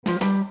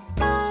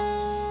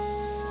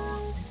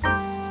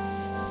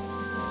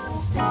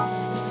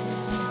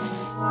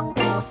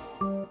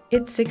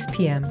It's 6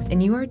 p.m.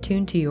 and you are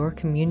tuned to your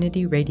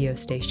community radio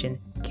station,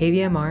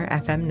 KVMR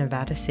FM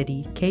Nevada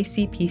City,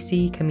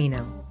 KCPC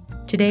Camino.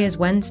 Today is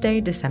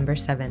Wednesday, December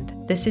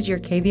 7th. This is your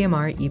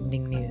KVMR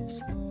Evening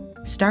News.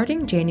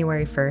 Starting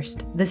January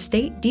 1st, the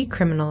state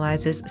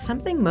decriminalizes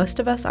something most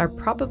of us are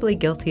probably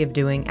guilty of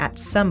doing at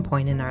some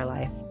point in our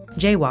life: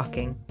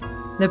 jaywalking.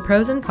 The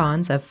pros and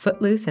cons of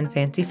footloose and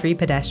fancy-free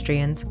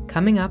pedestrians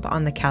coming up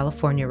on the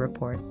California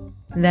Report.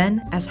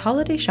 Then, as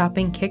holiday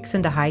shopping kicks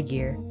into high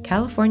gear,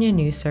 California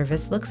News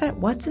Service looks at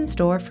what's in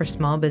store for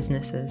small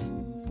businesses.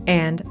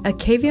 And a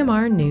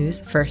KVMR News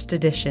First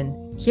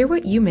Edition. Hear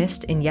what you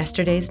missed in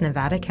yesterday's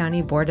Nevada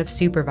County Board of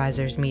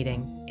Supervisors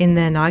meeting in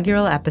the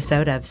inaugural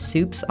episode of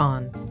Soups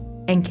On.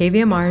 And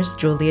KVMR's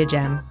Julia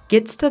Gem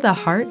gets to the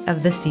heart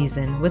of the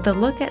season with a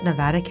look at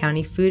Nevada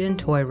County Food and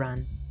Toy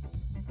Run.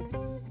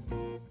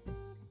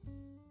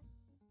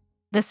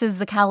 This is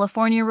the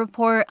California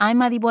Report. I'm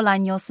Madi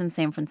Bolaños in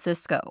San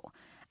Francisco.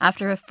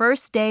 After a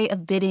first day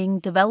of bidding,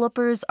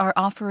 developers are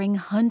offering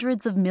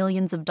hundreds of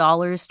millions of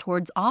dollars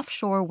towards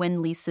offshore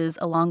wind leases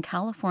along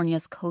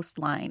California's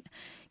coastline.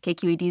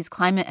 KQED's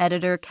climate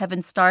editor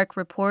Kevin Stark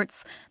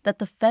reports that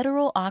the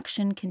federal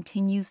auction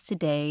continues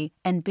today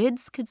and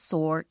bids could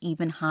soar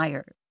even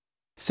higher.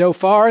 So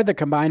far, the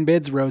combined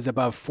bids rose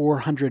above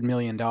 $400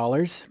 million.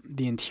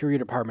 The Interior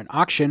Department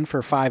auction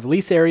for 5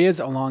 lease areas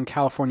along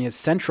California's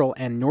central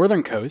and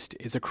northern coast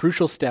is a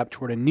crucial step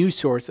toward a new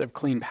source of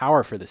clean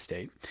power for the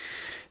state.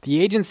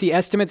 The agency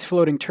estimates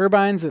floating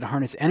turbines that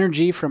harness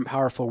energy from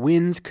powerful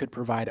winds could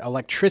provide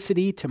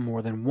electricity to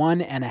more than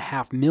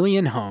 1.5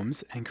 million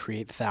homes and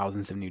create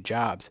thousands of new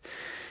jobs.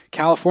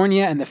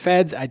 California and the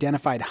feds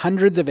identified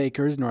hundreds of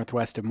acres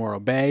northwest of Morro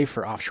Bay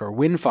for offshore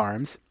wind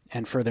farms,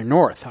 and further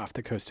north off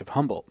the coast of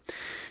Humboldt.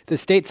 The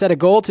state set a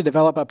goal to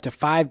develop up to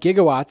 5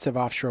 gigawatts of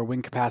offshore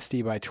wind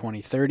capacity by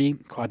 2030,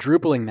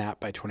 quadrupling that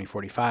by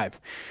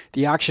 2045.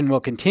 The auction will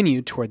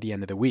continue toward the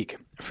end of the week.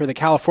 For the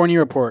California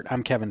Report,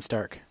 I'm Kevin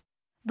Stark.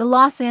 The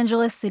Los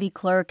Angeles city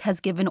clerk has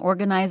given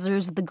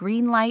organizers the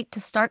green light to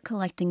start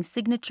collecting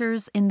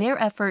signatures in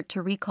their effort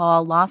to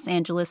recall Los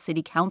Angeles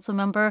City Council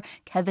member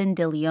Kevin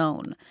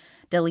DeLeon.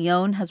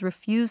 DeLeon has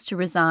refused to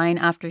resign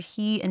after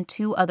he and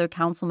 2 other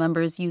council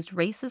members used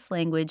racist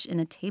language in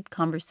a taped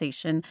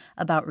conversation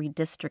about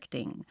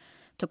redistricting.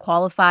 To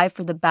qualify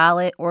for the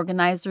ballot,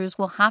 organizers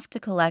will have to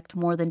collect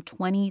more than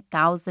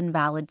 20,000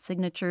 valid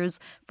signatures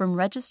from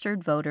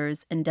registered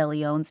voters in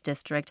DeLeon's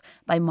district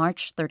by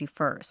March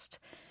 31st.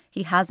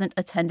 He hasn't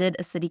attended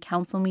a city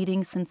council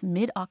meeting since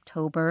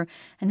mid-October,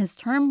 and his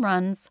term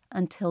runs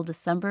until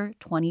December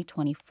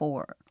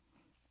 2024.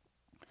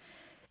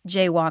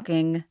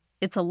 Jaywalking.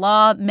 It's a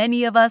law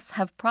many of us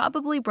have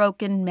probably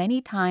broken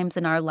many times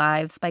in our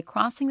lives by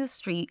crossing the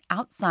street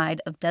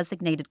outside of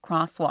designated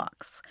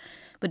crosswalks.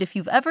 But if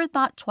you've ever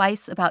thought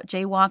twice about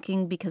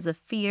jaywalking because of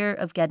fear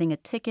of getting a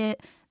ticket,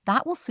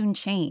 that will soon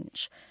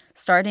change.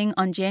 Starting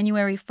on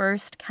January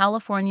 1st,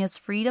 California's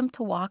Freedom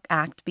to Walk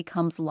Act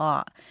becomes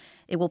law.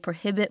 It will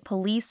prohibit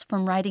police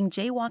from writing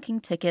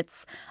jaywalking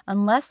tickets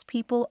unless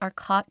people are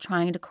caught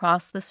trying to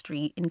cross the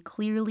street in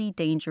clearly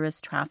dangerous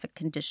traffic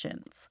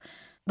conditions.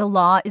 The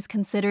law is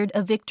considered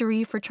a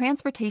victory for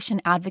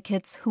transportation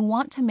advocates who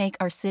want to make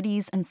our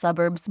cities and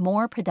suburbs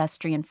more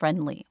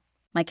pedestrian-friendly.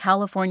 My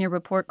California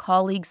Report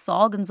colleague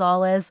Saul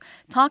Gonzalez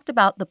talked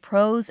about the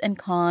pros and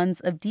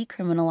cons of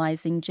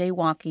decriminalizing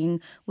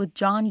jaywalking with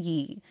John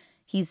Yee.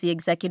 He's the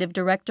executive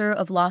director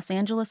of Los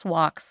Angeles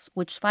Walks,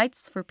 which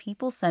fights for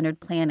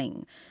people-centered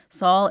planning.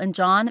 Saul and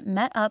John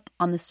met up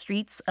on the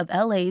streets of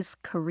LA's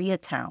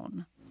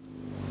Koreatown.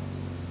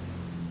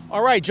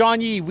 All right,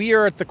 John Yee, we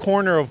are at the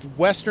corner of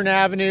Western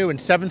Avenue and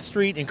 7th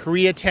Street in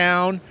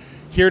Koreatown,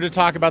 here to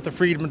talk about the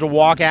Freedom to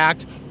Walk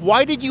Act.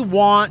 Why did you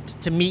want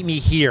to meet me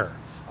here?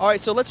 All right,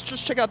 so let's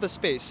just check out the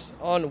space.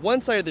 On one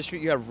side of the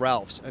street, you have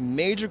Ralph's, a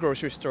major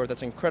grocery store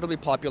that's incredibly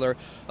popular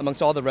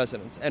amongst all the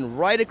residents. And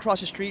right across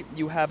the street,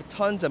 you have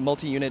tons of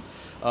multi-unit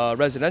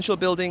residential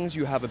buildings.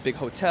 You have a big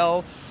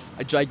hotel,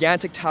 a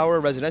gigantic tower,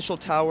 residential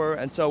tower.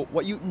 And so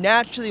what you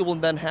naturally will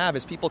then have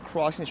is people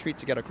crossing the street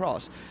to get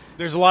across.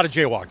 There's a lot of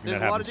jaywalking.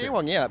 There's a lot of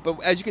jaywalking, yeah.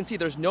 But as you can see,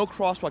 there's no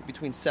crosswalk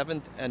between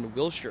 7th and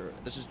Wilshire.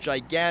 There's this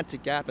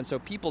gigantic gap, and so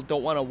people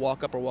don't want to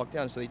walk up or walk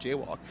down, so they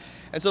jaywalk.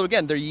 And so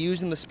again, they're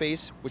using the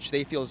space which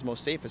they feel is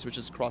most safest, which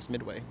is across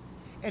Midway.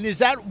 And is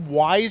that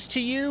wise to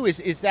you?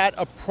 Is that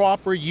a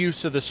proper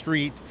use of the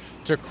street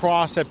to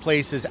cross at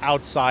places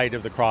outside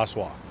of the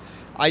crosswalk?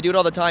 I do it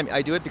all the time.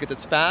 I do it because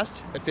it's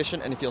fast,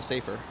 efficient, and it feels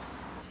safer.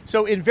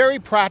 So in very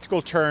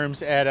practical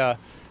terms, at a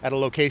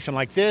location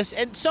like this,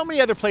 and so many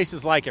other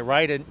places like it,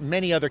 right, and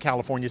many other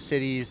California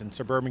cities and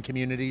suburban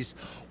communities,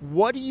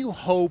 what do you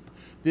hope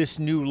this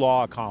new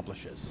law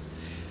accomplishes?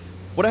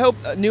 What I hope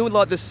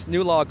this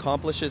new law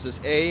accomplishes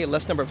is A,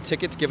 less number of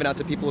tickets given out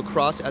to people who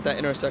cross at that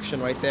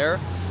intersection right there.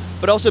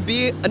 but also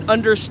be an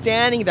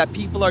understanding that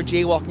people are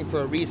jaywalking for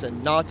a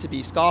reason, not to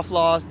be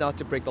scofflaws, not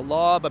to break the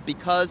law, but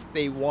because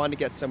they want to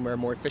get somewhere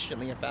more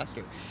efficiently and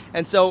faster.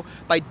 And so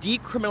by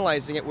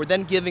decriminalizing it, we're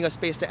then giving a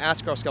space to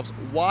ask ourselves,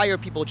 why are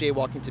people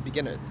jaywalking to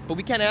begin with? But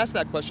we can't ask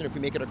that question if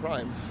we make it a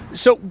crime.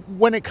 So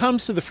when it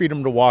comes to the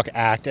Freedom to Walk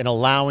Act and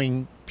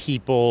allowing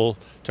people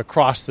to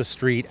cross the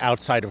street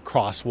outside of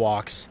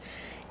crosswalks,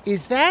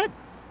 is that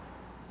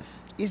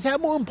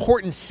more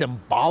important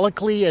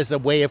symbolically as a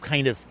way of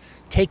kind of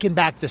taking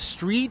back the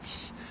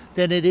streets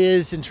than it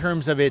is in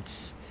terms of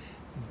its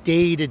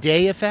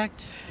day-to-day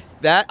effect?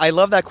 I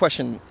love that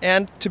question.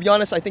 And to be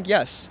honest, I think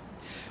yes.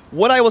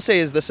 What I will say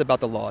is this about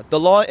the law. The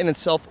law in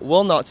itself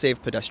will not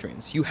save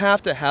pedestrians. You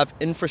have to have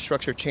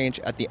infrastructure change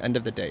at the end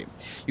of the day.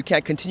 You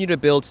can't continue to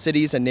build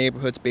cities and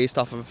neighborhoods based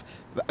off of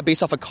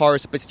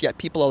cars, but yet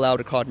people allowed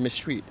to cross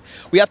mid-street.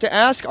 We have to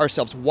ask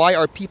ourselves, why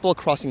are people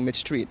crossing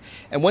mid-street?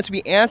 And once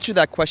we answer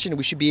that question,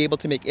 we should be able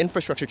to make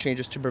infrastructure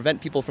changes to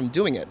prevent people from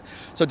doing it.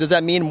 So does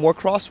that mean more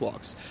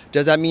crosswalks?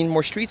 Does that mean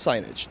more street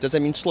signage? Does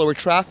that mean slower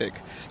traffic?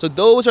 So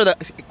those are the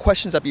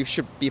questions that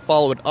should be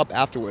followed up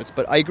afterwards.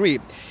 But I agree.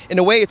 In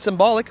a way, it's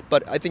symbolic,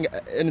 but I think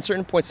in a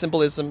certain point,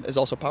 symbolism is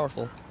also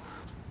powerful.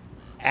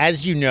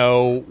 As you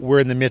know, we're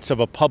in the midst of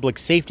a public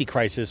safety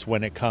crisis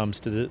when it comes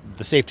to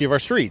the safety of our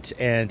streets.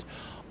 And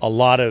a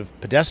lot of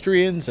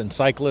pedestrians and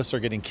cyclists are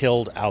getting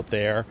killed out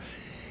there.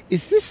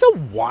 Is this a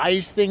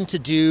wise thing to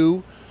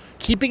do,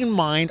 keeping in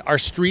mind our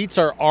streets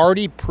are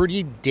already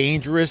pretty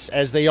dangerous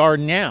as they are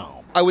now?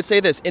 I would say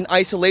this, in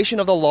isolation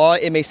of the law,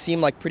 it may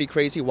seem like pretty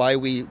crazy why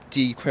we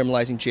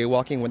decriminalizing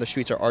jaywalking when the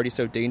streets are already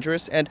so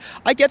dangerous. And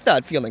I get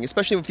that feeling,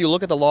 especially if you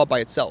look at the law by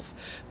itself.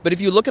 But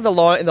if you look at the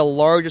law in the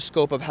larger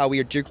scope of how we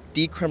are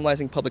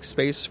decriminalizing public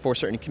space for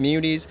certain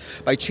communities,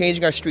 by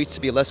changing our streets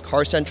to be less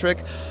car-centric,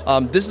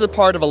 this is a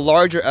part of a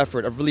larger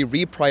effort of really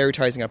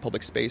reprioritizing our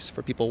public space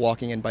for people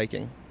walking and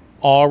biking.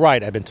 All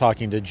right, I've been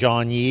talking to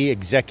John Yee,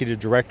 Executive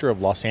Director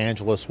of Los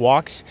Angeles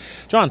Walks.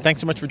 John,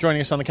 thanks so much for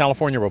joining us on the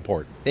California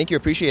Report. Thank you,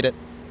 appreciate it.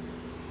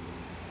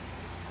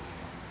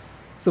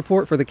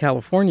 Support for the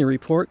California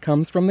Report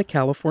comes from the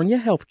California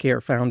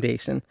Healthcare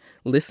Foundation,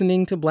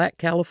 Listening to Black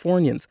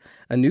Californians,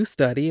 a new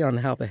study on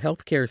how the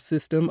healthcare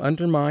system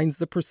undermines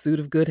the pursuit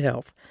of good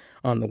health,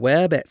 on the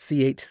web at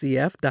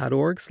chcf.org/LBCA.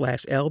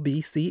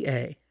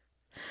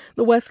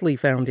 The Wesley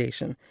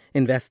Foundation,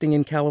 investing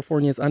in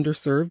California's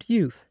underserved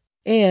youth.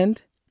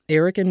 And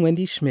Eric and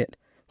Wendy Schmidt,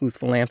 whose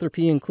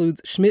philanthropy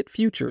includes Schmidt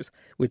Futures,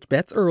 which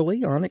bets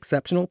early on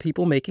exceptional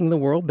people making the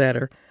world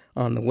better,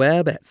 on the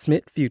web at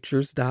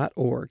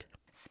schmidtfutures.org.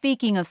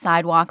 Speaking of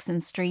sidewalks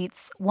and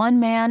streets, one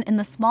man in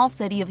the small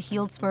city of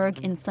Healdsburg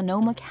in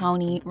Sonoma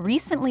County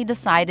recently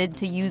decided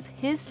to use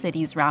his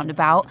city's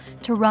roundabout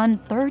to run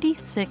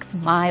 36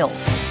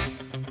 miles.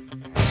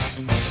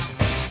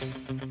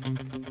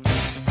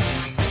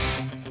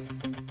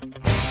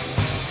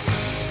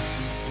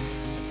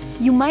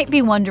 You might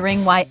be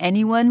wondering why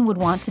anyone would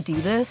want to do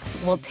this.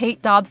 Well,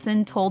 Tate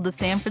Dobson told the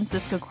San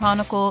Francisco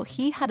Chronicle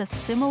he had a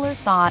similar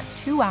thought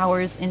 2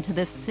 hours into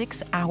this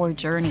 6-hour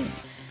journey.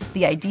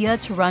 The idea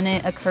to run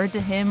it occurred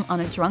to him on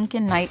a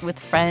drunken night with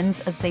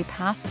friends as they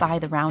passed by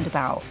the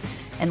roundabout.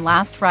 And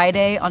last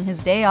Friday, on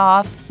his day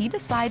off, he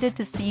decided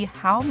to see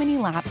how many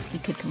laps he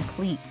could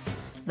complete.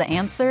 The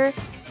answer?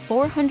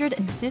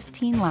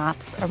 415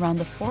 laps around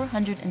the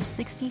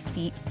 460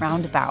 feet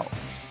roundabout.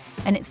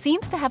 And it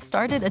seems to have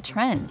started a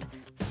trend.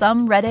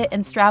 Some Reddit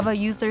and Strava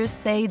users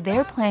say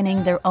they're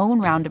planning their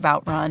own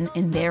roundabout run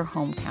in their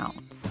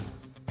hometowns.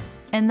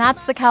 And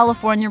that's the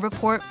California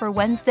Report for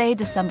Wednesday,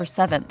 December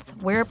 7th.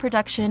 We're a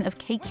production of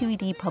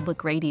KQED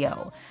Public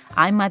Radio.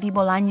 I'm Madi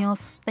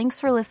Bolaños. Thanks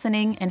for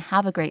listening and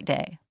have a great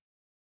day.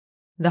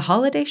 The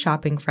holiday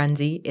shopping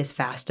frenzy is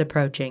fast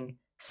approaching.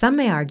 Some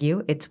may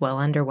argue it's well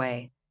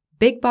underway.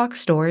 Big box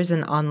stores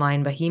and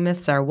online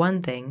behemoths are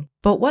one thing,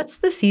 but what's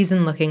the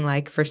season looking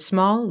like for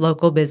small,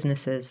 local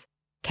businesses?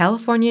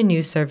 California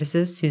News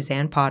Service's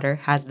Suzanne Potter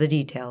has the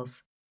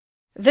details.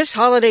 This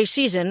holiday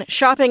season,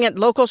 shopping at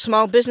local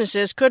small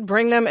businesses could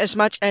bring them as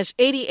much as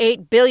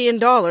 $88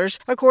 billion,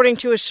 according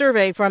to a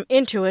survey from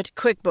Intuit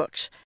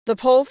QuickBooks. The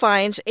poll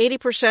finds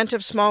 80%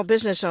 of small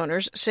business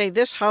owners say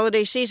this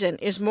holiday season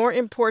is more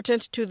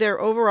important to their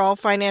overall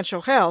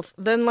financial health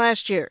than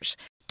last year's.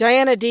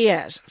 Diana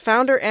Diaz,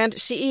 founder and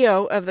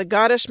CEO of the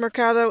Goddess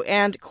Mercado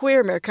and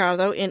Queer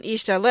Mercado in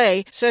East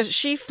LA, says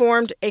she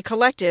formed a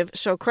collective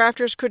so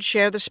crafters could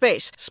share the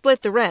space,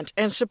 split the rent,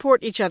 and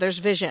support each other's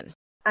vision.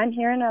 I'm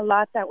hearing a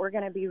lot that we're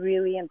going to be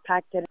really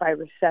impacted by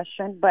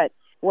recession, but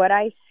what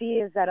I see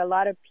is that a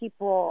lot of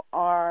people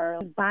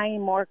are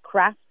buying more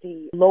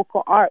crafty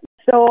local art.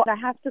 So I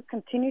have to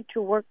continue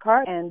to work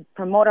hard and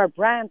promote our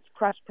brands,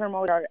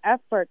 cross-promote our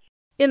efforts.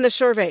 In the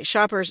survey,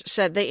 shoppers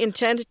said they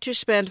intend to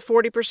spend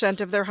 40%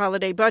 of their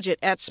holiday budget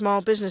at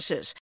small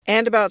businesses,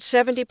 and about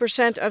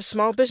 70% of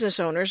small business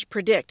owners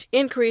predict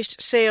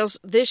increased sales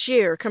this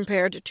year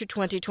compared to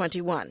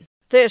 2021.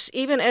 This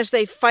even as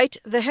they fight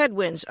the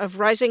headwinds of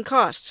rising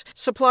costs,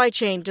 supply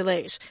chain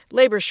delays,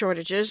 labor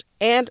shortages,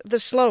 and the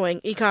slowing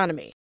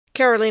economy.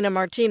 Carolina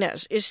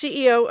Martinez is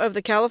CEO of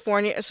the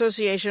California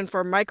Association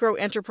for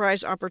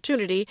Microenterprise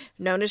Opportunity,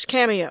 known as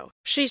Cameo.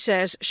 She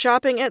says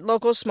shopping at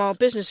local small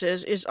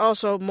businesses is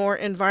also more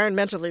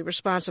environmentally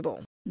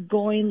responsible.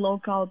 Going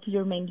local to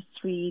your main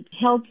street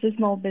helps the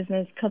small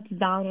business cut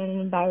down on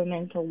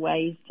environmental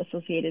waste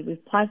associated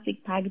with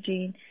plastic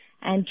packaging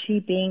and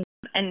shipping,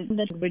 and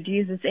that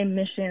reduces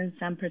emissions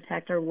and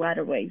protect our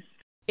waterways.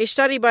 A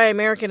study by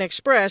American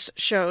Express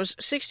shows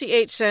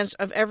 68 cents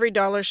of every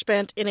dollar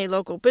spent in a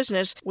local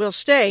business will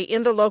stay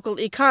in the local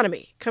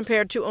economy,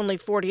 compared to only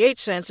 48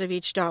 cents of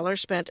each dollar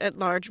spent at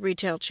large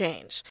retail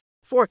chains.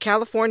 For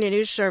California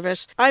News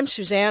Service, I'm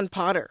Suzanne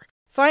Potter.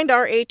 Find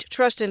our 8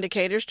 trust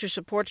indicators to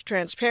support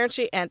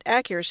transparency and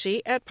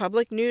accuracy at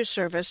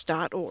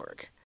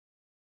publicnewsservice.org.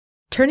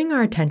 Turning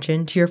our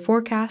attention to your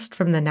forecast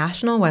from the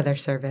National Weather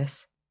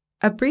Service.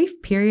 A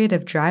brief period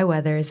of dry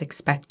weather is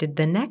expected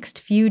the next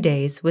few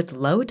days with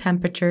low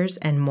temperatures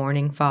and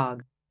morning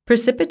fog.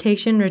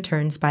 Precipitation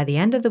returns by the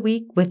end of the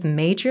week with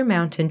major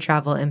mountain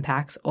travel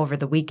impacts over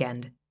the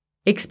weekend.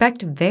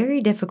 Expect very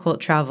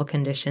difficult travel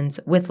conditions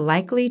with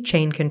likely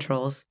chain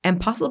controls and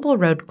possible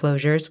road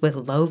closures with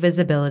low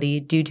visibility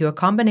due to a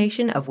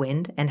combination of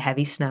wind and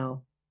heavy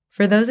snow.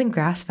 For those in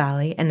Grass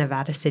Valley and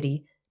Nevada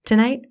City,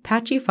 tonight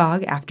patchy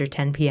fog after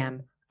 10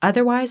 p.m.,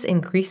 otherwise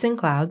increasing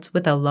clouds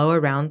with a low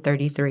around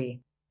 33.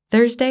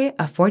 Thursday,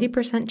 a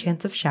 40%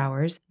 chance of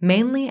showers,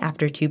 mainly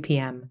after 2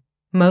 p.m.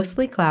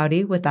 Mostly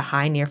cloudy with a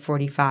high near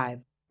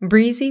 45.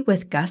 Breezy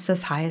with gusts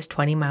as high as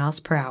 20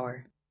 miles per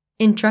hour.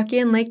 In Truckee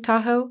and Lake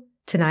Tahoe,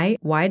 tonight,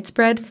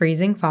 widespread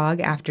freezing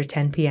fog after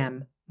 10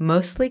 p.m.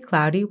 Mostly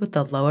cloudy with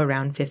a low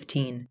around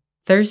 15.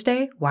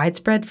 Thursday,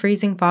 widespread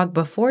freezing fog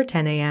before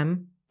 10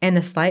 a.m. and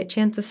a slight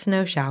chance of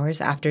snow showers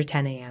after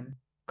 10 a.m.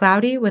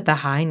 Cloudy with a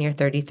high near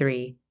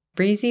 33.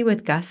 Breezy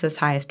with gusts as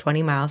high as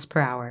 20 miles per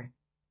hour.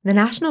 The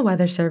National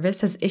Weather Service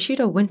has issued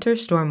a winter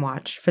storm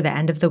watch for the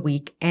end of the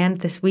week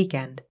and this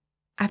weekend.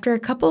 After a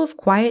couple of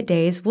quiet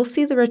days, we'll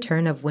see the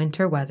return of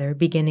winter weather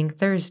beginning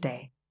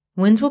Thursday.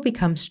 Winds will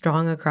become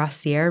strong across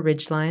Sierra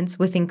ridgelines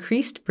with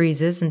increased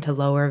breezes into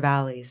lower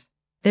valleys.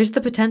 There's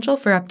the potential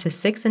for up to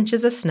 6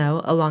 inches of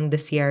snow along the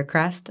Sierra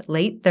Crest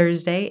late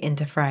Thursday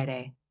into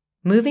Friday.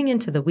 Moving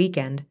into the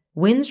weekend,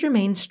 winds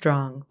remain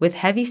strong, with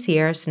heavy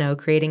Sierra snow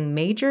creating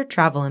major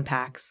travel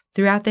impacts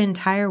throughout the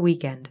entire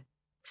weekend.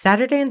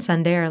 Saturday and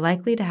Sunday are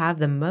likely to have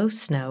the most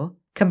snow.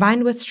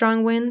 Combined with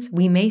strong winds,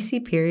 we may see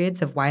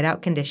periods of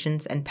whiteout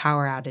conditions and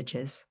power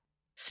outages.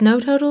 Snow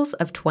totals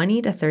of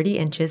 20 to 30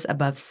 inches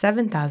above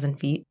 7,000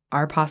 feet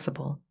are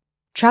possible.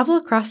 Travel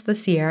across the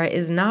Sierra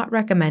is not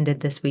recommended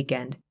this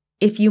weekend.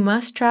 If you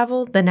must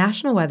travel, the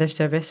National Weather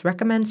Service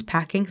recommends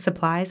packing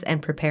supplies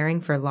and preparing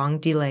for long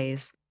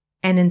delays.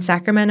 And in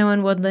Sacramento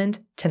and Woodland,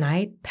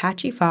 tonight,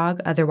 patchy fog,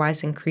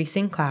 otherwise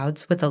increasing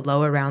clouds with a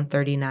low around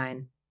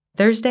 39.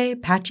 Thursday,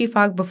 patchy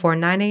fog before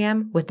 9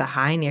 a.m. with a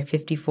high near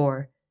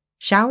 54.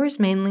 Showers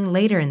mainly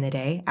later in the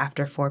day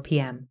after 4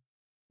 p.m.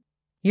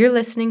 You're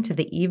listening to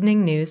the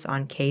evening news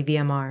on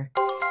KVMR.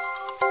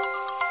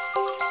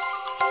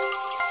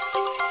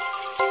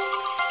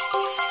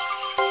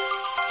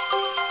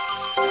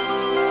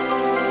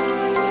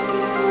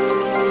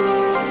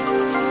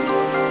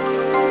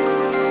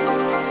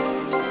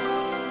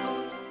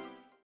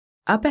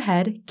 Up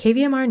ahead,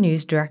 KVMR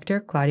News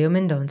Director Claudio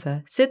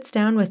Mendonça sits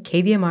down with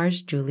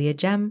KVMR's Julia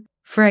Gem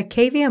for a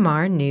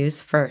KVMR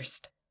News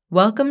First.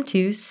 Welcome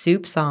to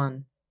Soups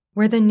On,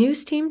 where the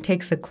news team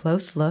takes a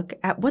close look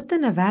at what the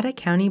Nevada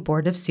County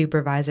Board of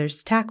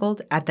Supervisors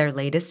tackled at their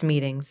latest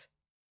meetings.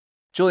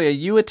 Julia,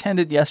 you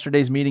attended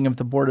yesterday's meeting of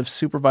the Board of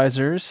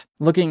Supervisors.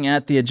 Looking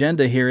at the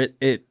agenda here,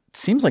 it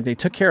seems like they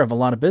took care of a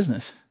lot of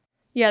business.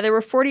 Yeah, there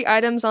were 40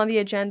 items on the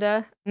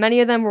agenda.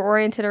 Many of them were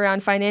oriented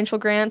around financial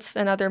grants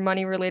and other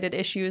money-related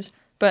issues,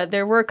 but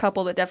there were a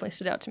couple that definitely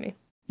stood out to me.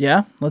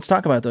 Yeah? Let's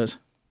talk about those.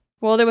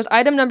 Well, there was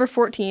item number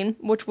 14,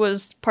 which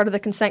was part of the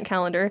consent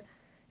calendar.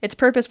 Its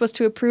purpose was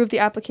to approve the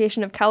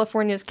application of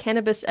California's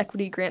Cannabis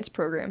Equity Grants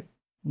Program.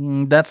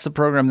 That's the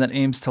program that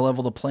aims to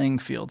level the playing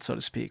field, so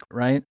to speak,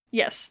 right?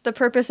 Yes, the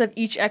purpose of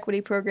each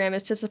equity program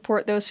is to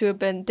support those who have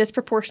been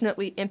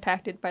disproportionately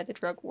impacted by the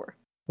drug war.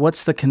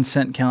 What's the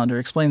consent calendar?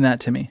 Explain that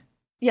to me.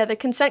 Yeah, the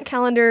consent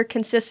calendar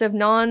consists of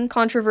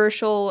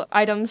non-controversial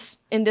items.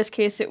 In this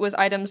case, it was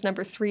items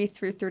number 3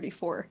 through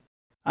 34.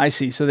 I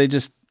see. So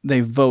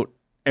they vote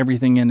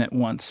everything in at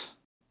once.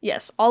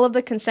 Yes, all of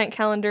the consent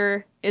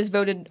calendar is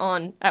voted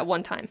on at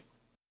one time.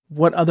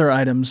 What other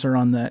items are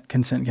on that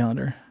consent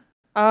calendar?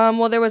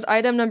 Well, there was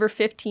item number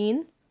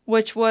 15,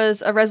 which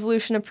was a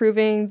resolution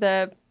approving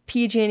the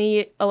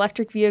PG&E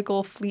Electric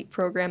Vehicle Fleet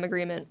Program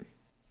Agreement.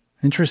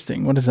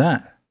 Interesting. What is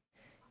that?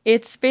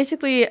 It's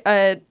basically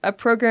a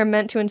program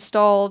meant to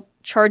install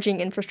charging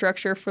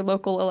infrastructure for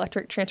local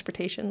electric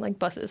transportation, like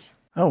buses.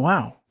 Oh,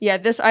 wow. Yeah,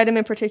 this item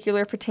in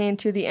particular pertained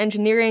to the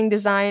engineering,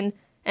 design,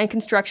 and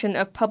construction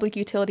of public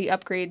utility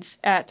upgrades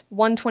at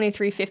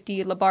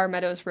 12350 LaBar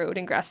Meadows Road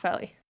in Grass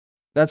Valley.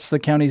 That's the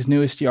county's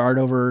newest yard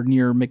over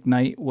near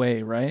McKnight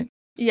Way, right?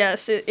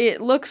 Yes,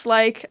 it looks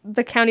like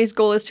the county's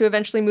goal is to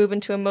eventually move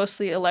into a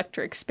mostly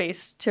electric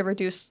space to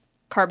reduce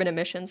carbon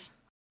emissions.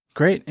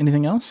 Great.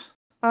 Anything else?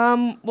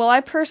 Well,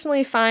 I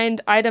personally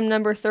find item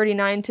number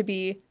 39 to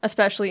be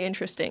especially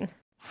interesting.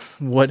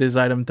 What is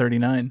item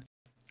 39?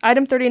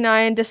 Item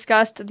 39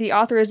 discussed the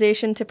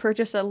authorization to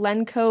purchase a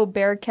Lenco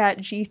Bearcat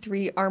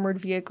G3 armored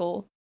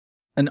vehicle.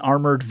 An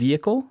armored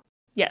vehicle?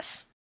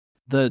 Yes.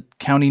 The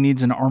county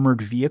needs an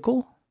armored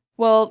vehicle?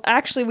 Well,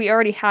 actually, we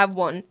already have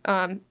one.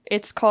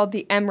 It's called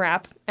the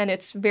MRAP, and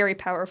it's very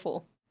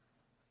powerful.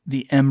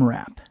 The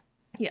MRAP?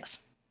 Yes.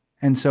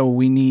 And so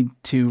we need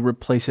to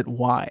replace it.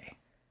 Why?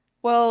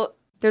 Well,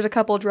 there's a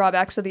couple of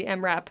drawbacks of the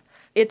MRAP.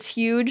 It's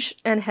huge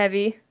and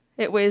heavy.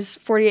 It weighs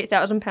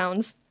 48,000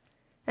 pounds.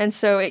 And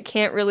so it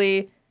can't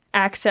really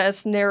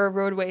access narrow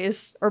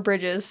roadways or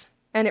bridges.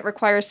 And it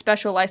requires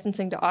special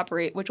licensing to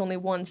operate, which only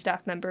one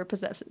staff member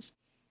possesses.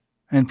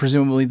 And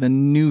presumably the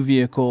new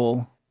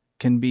vehicle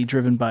can be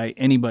driven by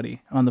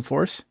anybody on the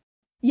force?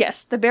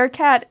 Yes, the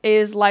Bearcat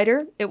is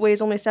lighter. It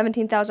weighs only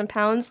 17,000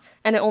 pounds,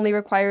 and it only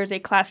requires a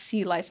Class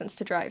C license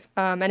to drive.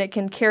 And it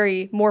can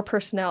carry more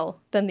personnel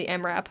than the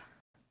MRAP.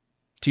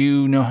 Do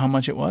you know how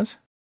much it was?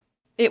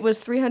 It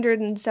was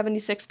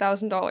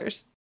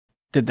 $376,000.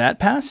 Did that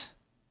pass?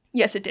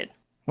 Yes, it did.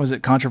 Was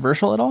it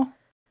controversial at all?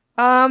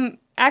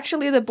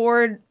 Actually,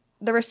 the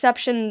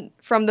reception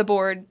from the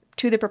board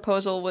to the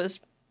proposal was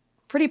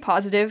pretty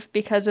positive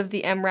because of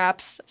the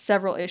MRAP's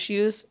several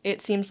issues. It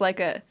seems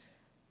like a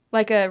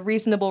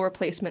reasonable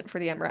replacement for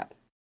the MRAP.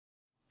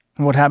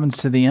 What happens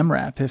to the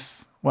MRAP it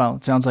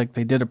sounds like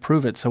they did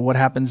approve it, so what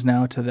happens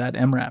now to that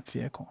MRAP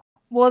vehicle?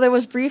 Well, there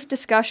was brief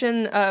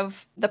discussion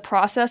of the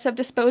process of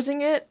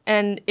disposing it,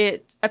 and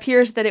it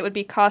appears that it would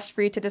be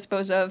cost-free to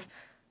dispose of.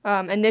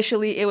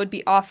 Initially, it would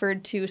be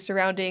offered to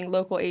surrounding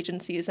local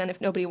agencies, and if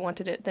nobody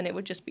wanted it, then it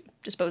would just be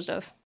disposed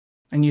of.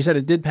 And you said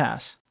it did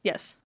pass?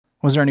 Yes.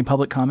 Was there any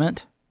public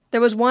comment? There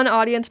was one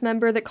audience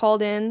member that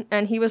called in,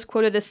 and he was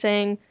quoted as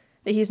saying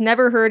that he's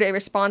never heard a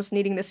response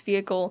needing this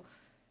vehicle,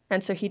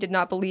 and so he did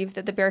not believe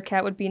that the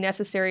Bearcat would be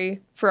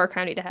necessary for our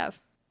county to have.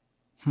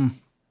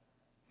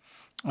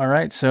 All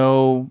right,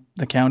 so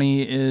the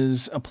county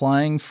is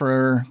applying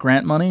for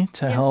grant money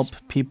to help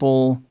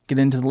people get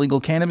into the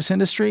legal cannabis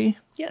industry.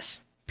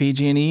 Yes.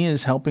 PG&E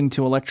is helping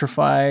to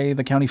electrify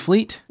the county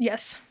fleet.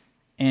 Yes.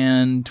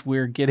 And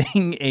we're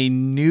getting a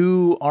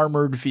new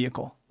armored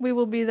vehicle. We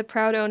will be the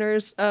proud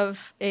owners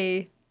of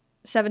a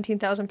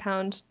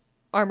 17,000-pound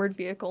armored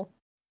vehicle.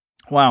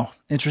 Wow,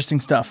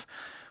 interesting stuff.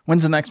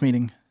 When's the next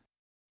meeting?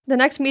 The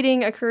next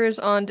meeting occurs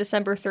on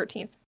December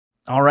 13th.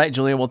 All right,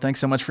 Julia. Well,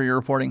 thanks so much for your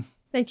reporting.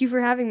 Thank you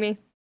for having me.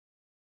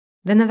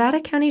 The Nevada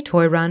County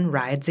Toy Run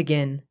rides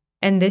again,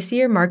 and this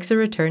year marks a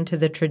return to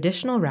the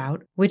traditional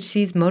route, which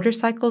sees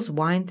motorcycles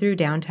wind through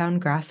downtown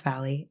Grass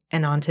Valley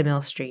and onto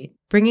Mill Street,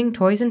 bringing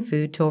toys and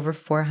food to over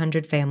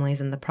 400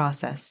 families in the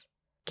process.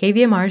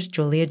 KVMR's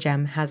Julia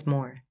Gem has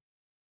more.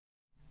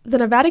 The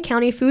Nevada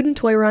County Food and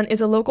Toy Run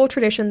is a local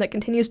tradition that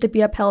continues to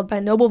be upheld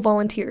by noble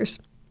volunteers.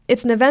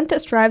 It's an event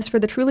that strives for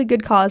the truly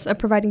good cause of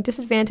providing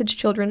disadvantaged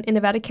children in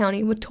Nevada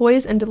County with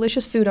toys and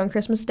delicious food on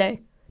Christmas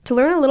Day. To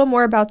learn a little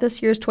more about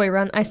this year's Toy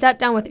Run, I sat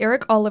down with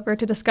Eric Oliver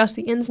to discuss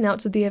the ins and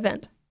outs of the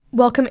event.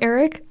 Welcome,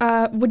 Eric.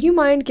 Would you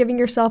mind giving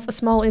yourself a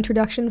small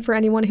introduction for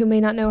anyone who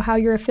may not know how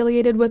you're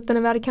affiliated with the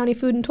Nevada County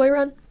Food and Toy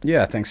Run?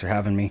 Yeah, thanks for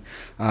having me.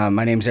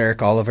 My name's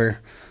Eric Oliver.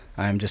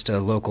 I'm just a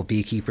local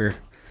beekeeper,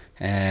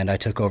 and I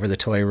took over the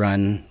Toy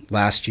Run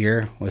last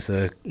year with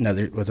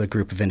a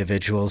group of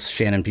individuals: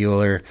 Shannon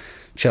Bueller,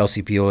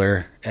 Chelsea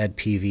Bueller, Ed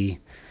Peavy,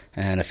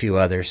 and a few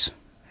others.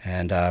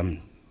 And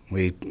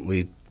we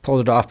pulled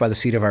it off by the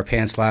seat of our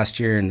pants last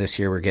year, and this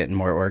year we're getting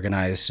more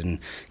organized and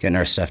getting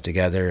our stuff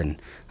together,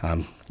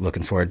 and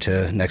looking forward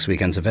to next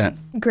weekend's event.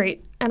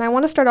 Great. And I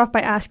want to start off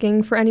by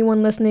asking, for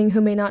anyone listening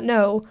who may not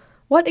know,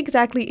 what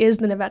exactly is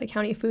the Nevada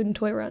County Food and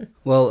Toy Run?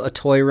 Well, a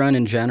toy run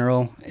in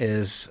general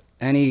is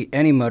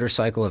any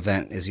motorcycle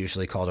event is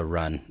usually called a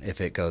run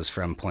if it goes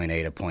from point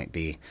A to point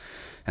B.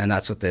 And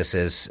that's what this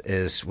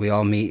is we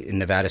all meet in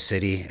Nevada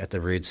City at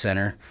the Rood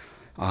Center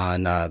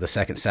on the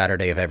second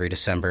Saturday of every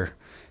December.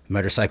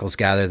 Motorcycles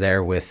gather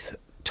there with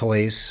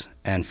toys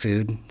and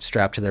food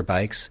strapped to their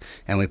bikes,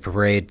 and we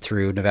parade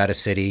through Nevada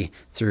City,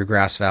 through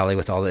Grass Valley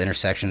with all the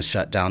intersections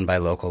shut down by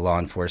local law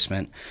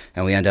enforcement,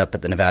 and we end up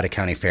at the Nevada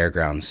County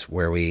Fairgrounds,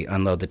 where we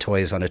unload the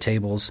toys onto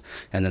tables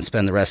and then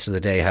spend the rest of the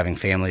day having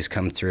families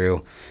come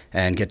through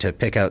and get to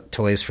pick out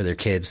toys for their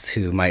kids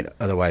who might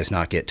otherwise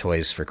not get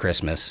toys for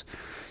Christmas.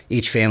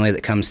 Each family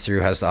that comes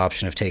through has the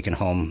option of taking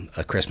home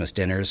a Christmas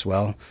dinner as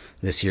well.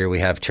 This year we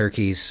have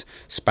turkeys,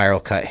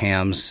 spiral-cut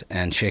hams,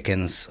 and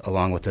chickens,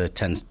 along with a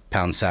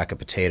 10-pound sack of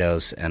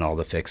potatoes and all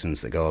the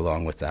fixings that go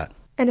along with that.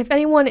 And if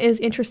anyone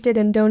is interested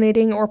in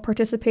donating or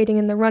participating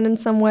in the run in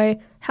some way,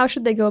 how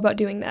should they go about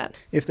doing that?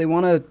 If they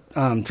want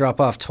to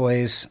drop off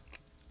toys,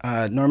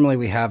 Normally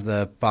we have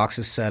the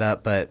boxes set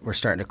up, but we're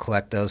starting to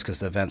collect those because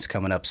the event's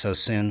coming up so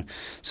soon.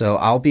 So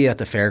I'll be at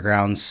the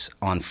fairgrounds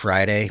on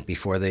Friday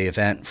before the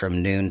event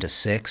from noon to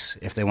 6.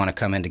 If they want to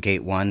come into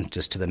Gate 1,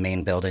 just to the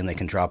main building, they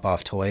can drop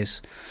off toys.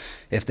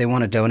 If they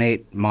want to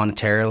donate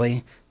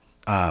monetarily,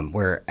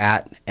 we're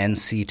at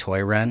NC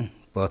Toy Run,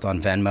 both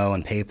on Venmo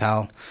and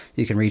PayPal.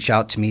 You can reach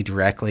out to me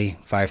directly,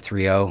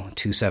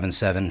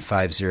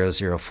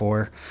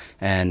 530-277-5004,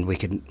 and we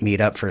can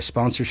meet up for a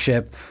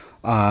sponsorship.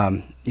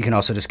 You can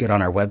also just get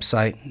on our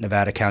website,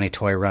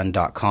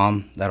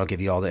 nevadacountytoyrun.com. That'll give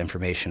you all the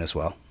information as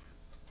well.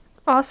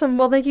 Awesome.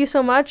 Well, thank you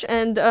so much.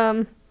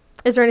 And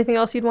is there anything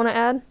else you'd want to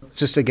add?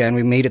 Just again,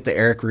 we meet at the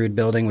Eric Rude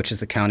building, which is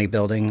the county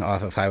building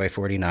off of Highway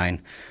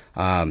 49.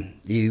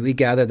 We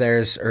gather there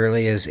as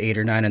early as 8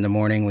 or 9 in the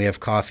morning. We have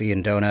coffee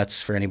and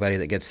donuts for anybody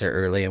that gets there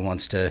early and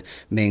wants to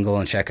mingle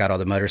and check out all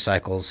the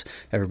motorcycles.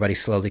 Everybody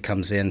slowly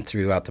comes in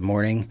throughout the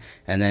morning,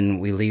 and then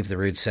we leave the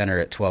Rude Center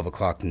at 12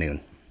 o'clock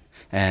noon.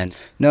 And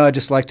no, I'd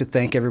just like to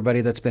thank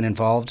everybody that's been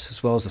involved,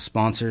 as well as the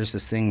sponsors.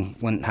 This thing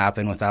wouldn't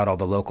happen without all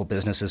the local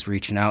businesses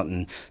reaching out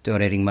and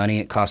donating money.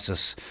 It cost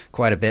us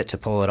quite a bit to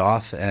pull it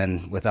off,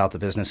 and without the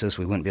businesses,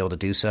 we wouldn't be able to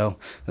do so,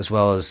 as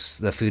well as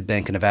the Food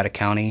Bank in Nevada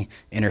County,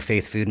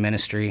 Interfaith Food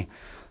Ministry,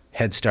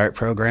 Head Start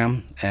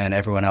program, and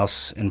everyone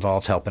else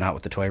involved helping out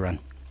with the toy run.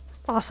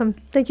 Awesome.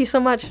 Thank you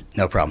so much.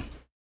 No problem.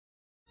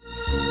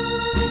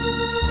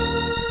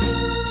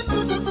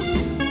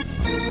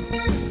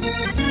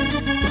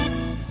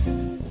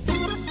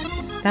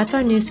 That's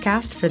our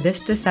newscast for this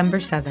December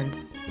 7th.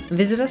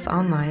 Visit us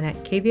online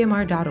at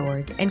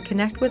kvmr.org and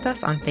connect with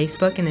us on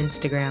Facebook and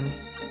Instagram.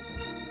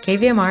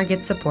 KVMR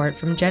gets support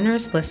from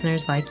generous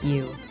listeners like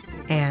you,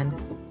 and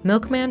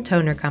Milkman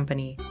Toner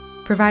Company,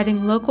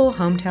 providing local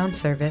hometown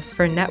service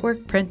for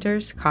network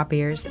printers,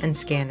 copiers, and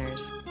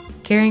scanners,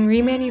 carrying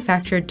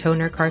remanufactured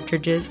toner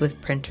cartridges with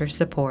printer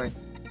support,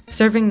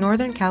 serving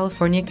Northern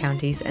California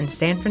counties and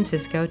San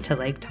Francisco to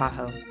Lake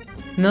Tahoe.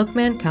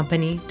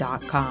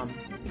 MilkmanCompany.com.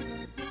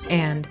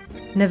 And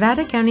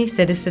Nevada County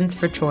Citizens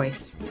for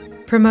Choice,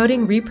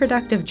 promoting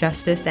reproductive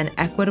justice and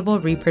equitable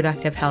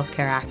reproductive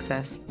healthcare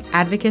access,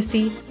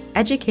 advocacy,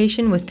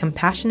 education with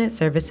compassionate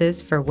services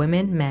for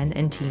women, men,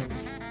 and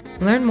teens.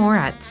 Learn more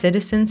at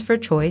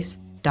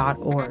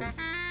citizensforchoice.org.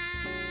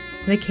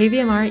 The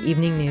KVMR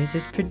Evening News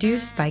is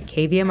produced by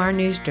KVMR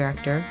News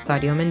Director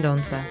Claudio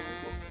Mendonça.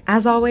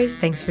 As always,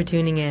 thanks for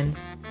tuning in.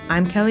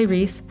 I'm Kelly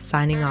Reese,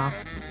 signing off.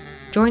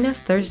 Join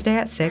us Thursday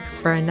at 6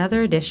 for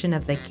another edition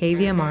of the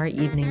KVMR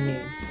Evening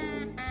News.